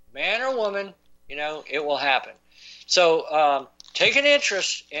 man or woman. It will happen. So take an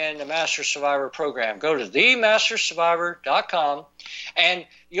interest in the Master Survivor program. Go to themastersurvivor.com, and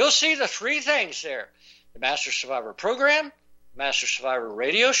you'll see the three things there. The Master Survivor program, Master Survivor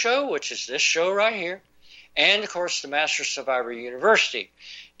radio show, which is this show right here, and, of course, the Master Survivor University.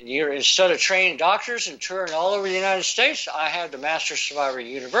 And instead of training doctors and touring all over the United States, I have the Master Survivor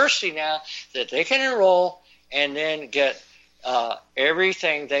University now that they can enroll and then get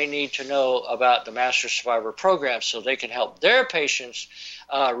everything they need to know about the Master Survivor program so they can help their patients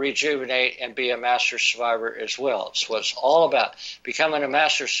rejuvenate and be a Master Survivor as well. It's what it's all about, becoming a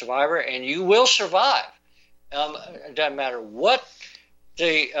Master Survivor, and you will survive. It doesn't matter what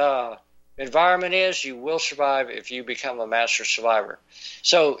the environment is, you will survive if you become a master survivor.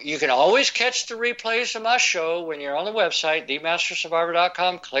 So you can always catch the replays of my show when you're on the website,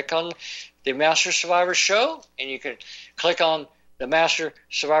 themastersurvivor.com. Click on the Master Survivor Show, and you can click on the Master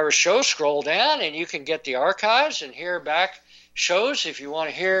Survivor Show, scroll down, and you can get the archives and hear back shows if you want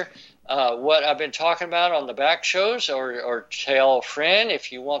to hear what I've been talking about on the back shows, or tell a friend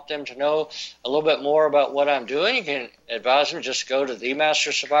if you want them to know a little bit more about what I'm doing. You can advise them, just go to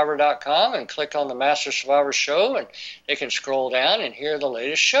themastersurvivor.com and click on the Master Survivor Show, and they can scroll down and hear the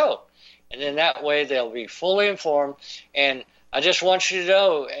latest show. And then that way they'll be fully informed. And I just want you to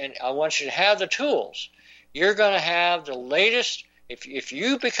know, and I want you to have the tools. You're going to have the latest. If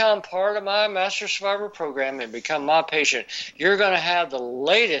you become part of my Master Survivor program and become my patient, you're going to have the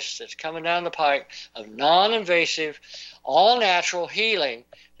latest that's coming down the pike of non-invasive, all-natural healing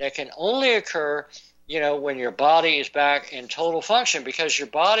that can only occur, when your body is back in total function, because your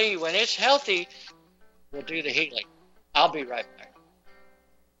body, when it's healthy, will do the healing. I'll be right back.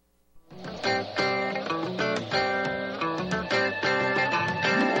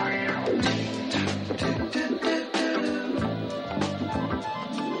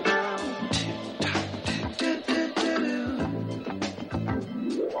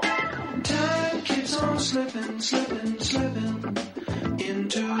 Slipping into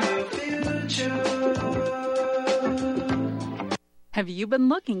the future. Have you been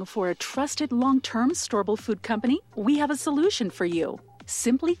looking for a trusted long-term storable food company? We have a solution for you.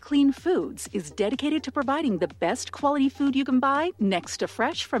 Simply Clean Foods is dedicated to providing the best quality food you can buy next to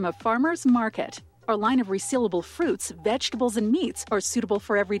fresh from a farmer's market. Our line of resealable fruits, vegetables, and meats are suitable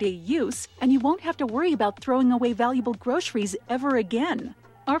for everyday use, and you won't have to worry about throwing away valuable groceries ever again.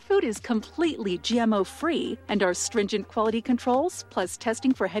 Our food is completely GMO-free, and our stringent quality controls, plus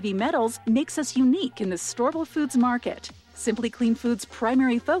testing for heavy metals, makes us unique in the storable foods market. Simply Clean Foods'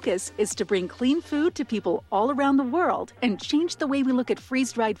 primary focus is to bring clean food to people all around the world and change the way we look at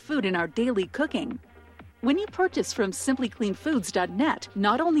freeze-dried food in our daily cooking. When you purchase from simplycleanfoods.net,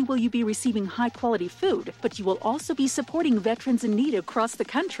 not only will you be receiving high-quality food, but you will also be supporting veterans in need across the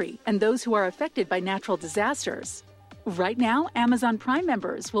country and those who are affected by natural disasters. Right now, Amazon Prime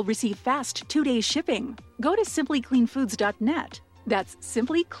members will receive fast 2-day shipping. Go to simplycleanfoods.net. That's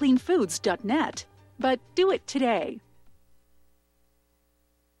simplycleanfoods.net. But do it today.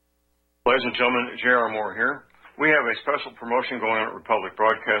 Ladies and gentlemen, J.R. Moore here. We have a special promotion going on at Republic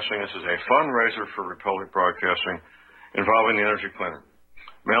Broadcasting. This is a fundraiser for Republic Broadcasting involving the Energy Cleaner.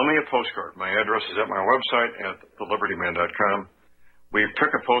 Mail me a postcard. My address is at my website at thelibertyman.com. We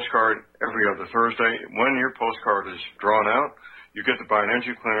pick a postcard every other Thursday. When your postcard is drawn out, you get to buy an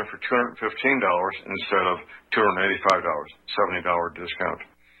energy cleaner for $215 instead of $285, $70 discount.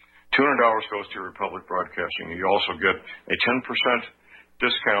 $200 goes to Republic Broadcasting. You also get a 10%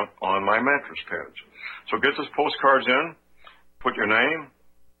 discount on my mattress pads. So get those postcards in, put your name,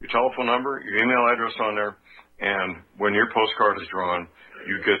 your telephone number, your email address on there, and when your postcard is drawn,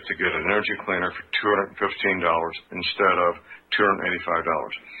 you get to get an energy cleaner for $215 instead of $285.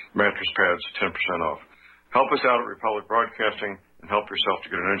 Mattress pads, 10% off. Help us out at Republic Broadcasting and help yourself to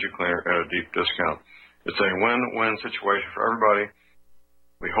get an energy cleaner at a deep discount. It's a win-win situation for everybody.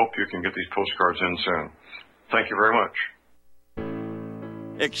 We hope you can get these postcards in soon. Thank you very much.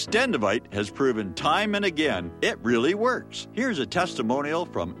 Extendivite has proven time and again it really works. Here's a testimonial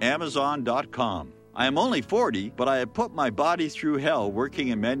from Amazon.com. I am only 40, but I have put my body through hell working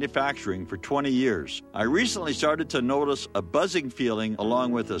in manufacturing for 20 years. I recently started to notice a buzzing feeling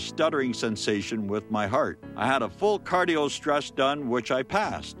along with a stuttering sensation with my heart. I had a full cardio stress done, which I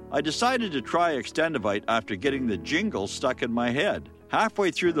passed. I decided to try Extendivite after getting the jingle stuck in my head.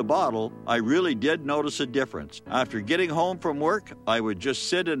 Halfway through the bottle, I really did notice a difference. After getting home from work, I would just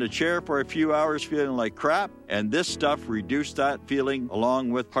sit in a chair for a few hours feeling like crap, and this stuff reduced that feeling along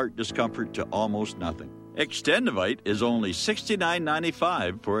with heart discomfort to almost nothing. Extendivite is only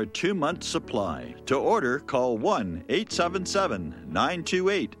 $69.95 for a 2-month supply. To order, call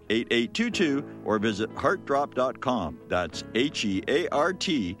 1-877-928-8822 or visit heartdrop.com. That's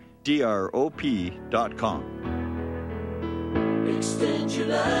HEARTDROP.com. Extend your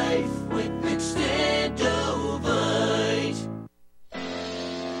life with Extendovite.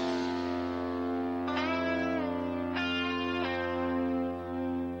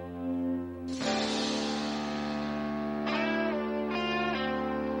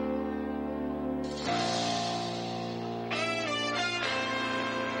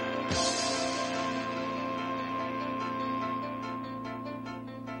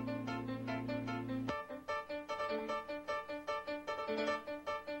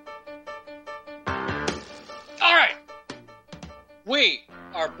 We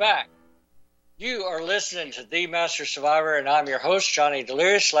are back You are listening to The Master Survivor, and I'm your host, Johnny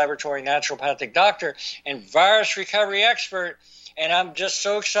Delirious, laboratory naturopathic doctor and virus recovery expert. And I'm just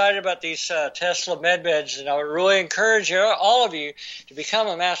so excited about these Tesla MedBeds, and I would really encourage all of you to become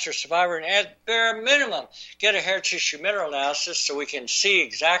a Master Survivor and at bare minimum get a hair tissue mineral analysis so we can see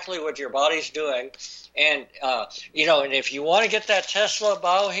exactly what your body's doing. And, and if you want to get that Tesla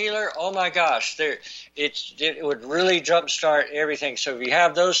biohealer, oh my gosh, it would really jumpstart everything. So if you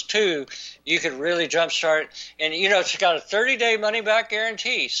have those two, you could really jumpstart. And, it's got a 30-day money-back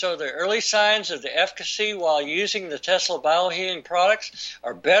guarantee. So the early signs of the efficacy while using the Tesla biohealing products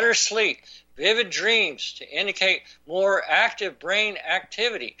are better sleep, vivid dreams to indicate more active brain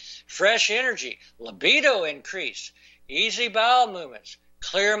activity, fresh energy, libido increase, easy bowel movements,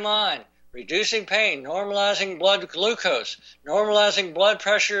 clear mind, reducing pain, normalizing blood glucose, normalizing blood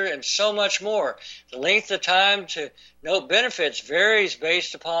pressure, and so much more. The length of time to note benefits varies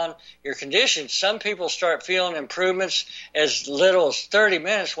based upon your condition. Some people start feeling improvements as little as 30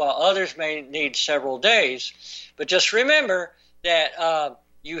 minutes, while others may need several days. But just remember that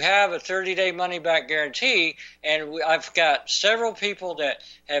you have a 30-day money-back guarantee, and I've got several people that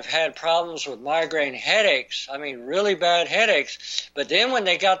have had problems with migraine headaches, really bad headaches, but then when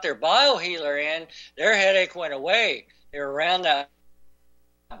they got their biohealer in, their headache went away. They were around that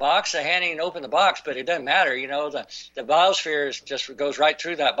box. They hadn't even opened the box, but it doesn't matter. The biosphere just goes right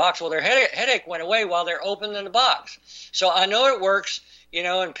through that box. Well, their headache went away while they're opening the box. So I know it works,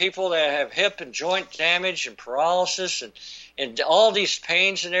 in people that have hip and joint damage and paralysis and all these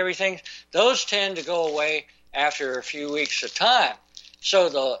pains and everything, those tend to go away after a few weeks of time.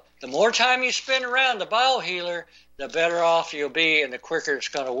 So the more time you spend around the biohealer, the better off you'll be and the quicker it's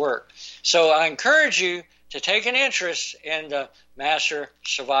going to work. So I encourage you to take an interest in the Master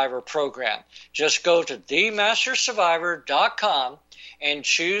Survivor program. Just go to themastersurvivor.com and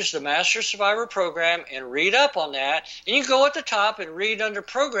choose the Master Survivor program and read up on that. And you go at the top and read under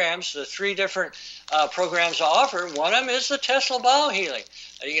programs, the 3 different programs I offer. One of them is the Tesla biohealing.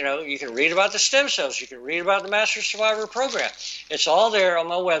 You can read about the stem cells. You can read about the Master Survivor program. It's all there on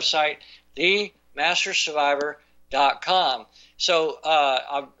my website, themastersurvivor.com. So,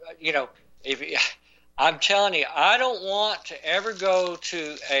 I'm telling you, I don't want to ever go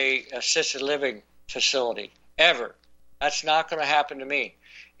to a assisted living facility, ever. That's not going to happen to me.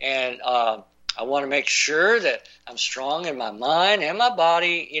 And I want to make sure that I'm strong in my mind and my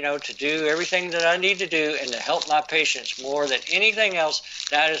body, to do everything that I need to do and to help my patients more than anything else.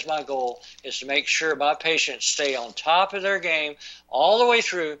 That is my goal, is to make sure my patients stay on top of their game all the way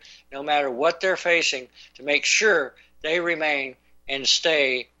through, no matter what they're facing, to make sure they remain and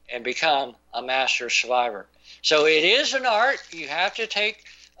stay and become a Master Survivor. So it is an art. You have to take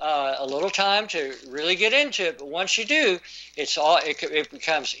a little time to really get into it, but once you do, it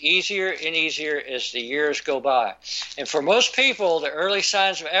becomes easier and easier as the years go by. And for most people, the early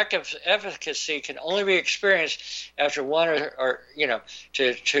signs of efficacy can only be experienced after 1 or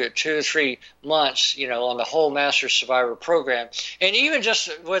 2 to 3 months, on the whole Master Survivor program, and even just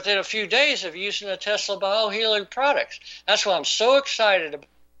within a few days of using the Tesla biohealing products. That's why I'm so excited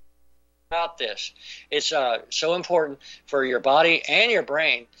about this. It's so important for your body and your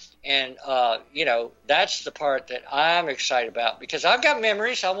brain. And, that's the part that I'm excited about, because I've got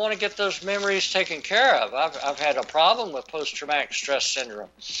memories. I want to get those memories taken care of. I've had a problem with post-traumatic stress syndrome.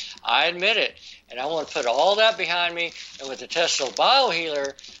 I admit it. And I want to put all that behind me. And with the Tesla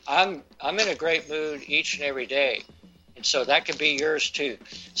biohealer, I'm in a great mood each and every day. And so that could be yours too.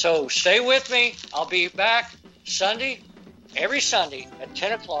 So stay with me. I'll be back every Sunday at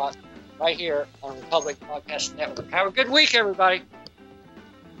 10 o'clock. Right here on Republic Podcast Network. Have a good week, everybody.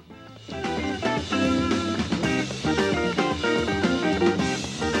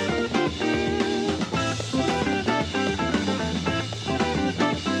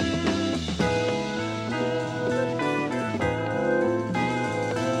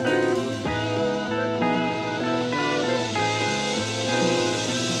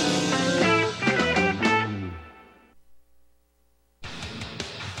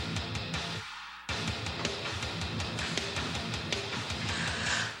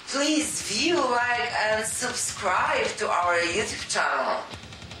 Please view, like, and subscribe to our YouTube channel.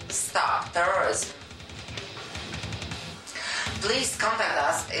 Stop Terrorism. Please contact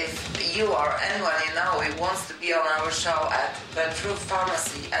us if you or anyone you know who wants to be on our show at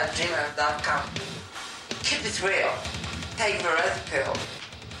thetruthpharmacy@gmail.com. Keep it real. Take the red pill.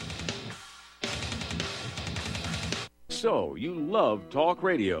 So, you love talk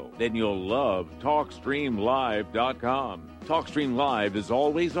radio? Then you'll love TalkStreamLive.com. TalkStream Live is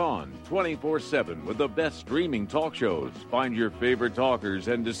always on, 24/7, with the best streaming talk shows. Find your favorite talkers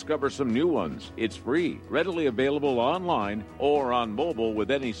and discover some new ones. It's free, readily available online or on mobile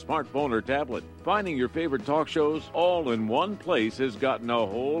with any smartphone or tablet. Finding your favorite talk shows all in one place has gotten a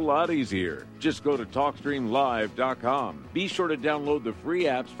whole lot easier. Just go to TalkStreamLive.com. Be sure to download the free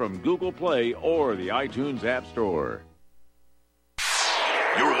apps from Google Play or the iTunes App Store.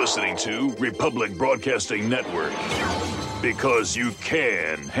 You're listening to Republic Broadcasting Network, because you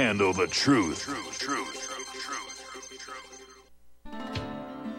can handle the truth.